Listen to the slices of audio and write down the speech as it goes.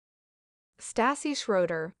Stassi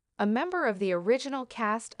Schroeder, a member of the original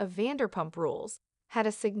cast of Vanderpump Rules, had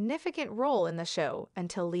a significant role in the show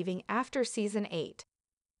until leaving after season 8.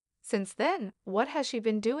 Since then, what has she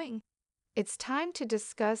been doing? It's time to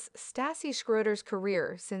discuss Stassi Schroeder's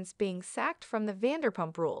career since being sacked from the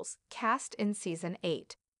Vanderpump Rules cast in season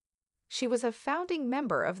 8. She was a founding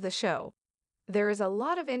member of the show. There is a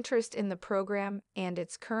lot of interest in the program and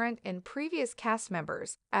its current and previous cast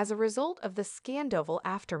members as a result of the scandal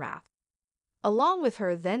aftermath. Along with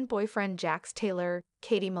her then-boyfriend Jax Taylor,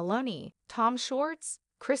 Katie Maloney, Tom Schwartz,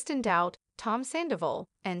 Kristen Doute, Tom Sandoval,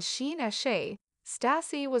 and Sheen Eshay,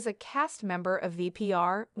 Stassi was a cast member of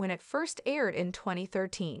VPR when it first aired in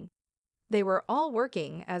 2013. They were all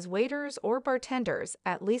working as waiters or bartenders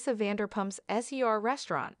at Lisa Vanderpump's SER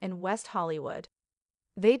restaurant in West Hollywood.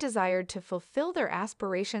 They desired to fulfill their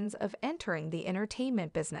aspirations of entering the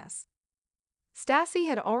entertainment business. Stassi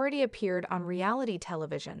had already appeared on reality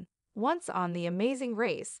television, once on The Amazing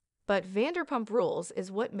Race, but Vanderpump Rules is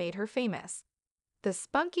what made her famous. The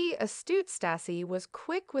spunky, astute Stassi was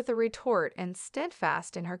quick with a retort and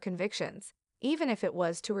steadfast in her convictions, even if it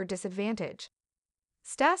was to her disadvantage.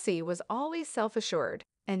 Stassi was always self-assured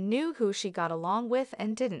and knew who she got along with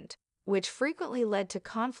and didn't, which frequently led to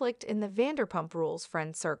conflict in the Vanderpump Rules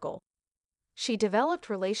friend circle. She developed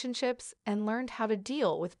relationships and learned how to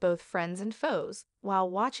deal with both friends and foes while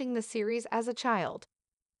watching the series as a child.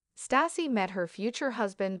 Stassi met her future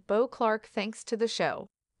husband Beau Clark thanks to the show,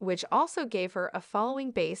 which also gave her a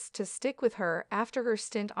following base to stick with her after her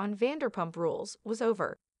stint on Vanderpump Rules was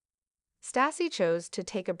over. Stassi chose to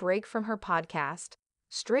take a break from her podcast,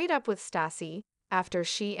 Straight Up with Stassi, after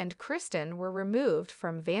she and Kristen were removed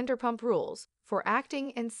from Vanderpump Rules for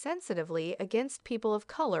acting insensitively against people of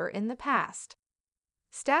color in the past.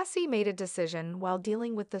 Stassi made a decision while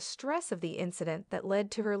dealing with the stress of the incident that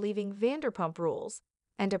led to her leaving Vanderpump Rules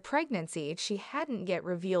and a pregnancy she hadn't yet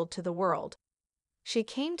revealed to the world. She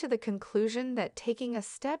came to the conclusion that taking a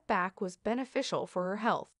step back was beneficial for her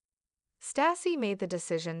health. Stassi made the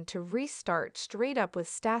decision to restart Straight Up with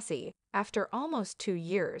Stassi after almost 2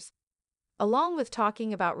 years. Along with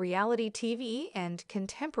talking about reality TV and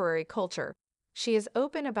contemporary culture, she is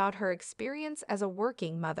open about her experience as a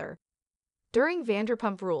working mother. During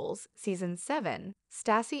Vanderpump Rules Season 7,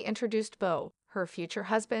 Stassi introduced Beau, her future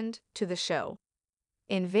husband, to the show.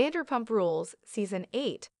 In Vanderpump Rules Season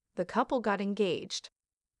 8, the couple got engaged.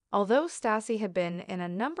 Although Stassi had been in a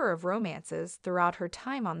number of romances throughout her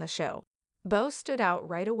time on the show, Beau stood out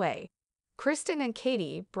right away. Kristen and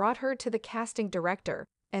Katie brought her to the casting director,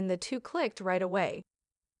 and the two clicked right away.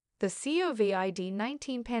 The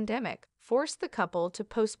COVID-19 pandemic forced the couple to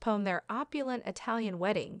postpone their opulent Italian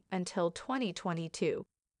wedding until 2022,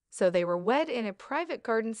 so they were wed in a private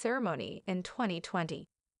garden ceremony in 2020.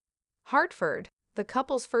 Hartford, the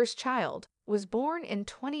couple's first child, was born in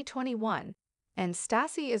 2021, and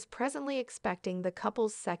Stassi is presently expecting the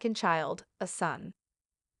couple's second child, a son.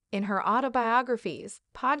 In her autobiographies,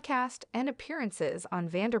 podcast, and appearances on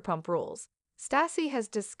Vanderpump Rules, Stassi has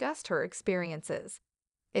discussed her experiences.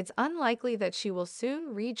 It's unlikely that she will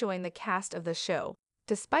soon rejoin the cast of the show,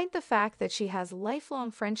 despite the fact that she has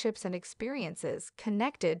lifelong friendships and experiences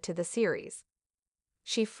connected to the series.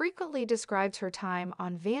 She frequently describes her time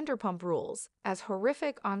on Vanderpump Rules as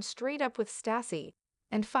horrific on Straight Up with Stassi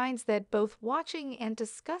and finds that both watching and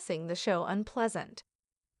discussing the show unpleasant.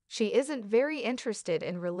 She isn't very interested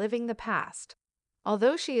in reliving the past.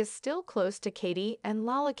 Although she is still close to Katie and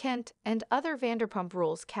Lala Kent and other Vanderpump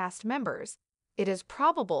Rules cast members, it is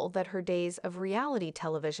probable that her days of reality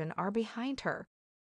television are behind her.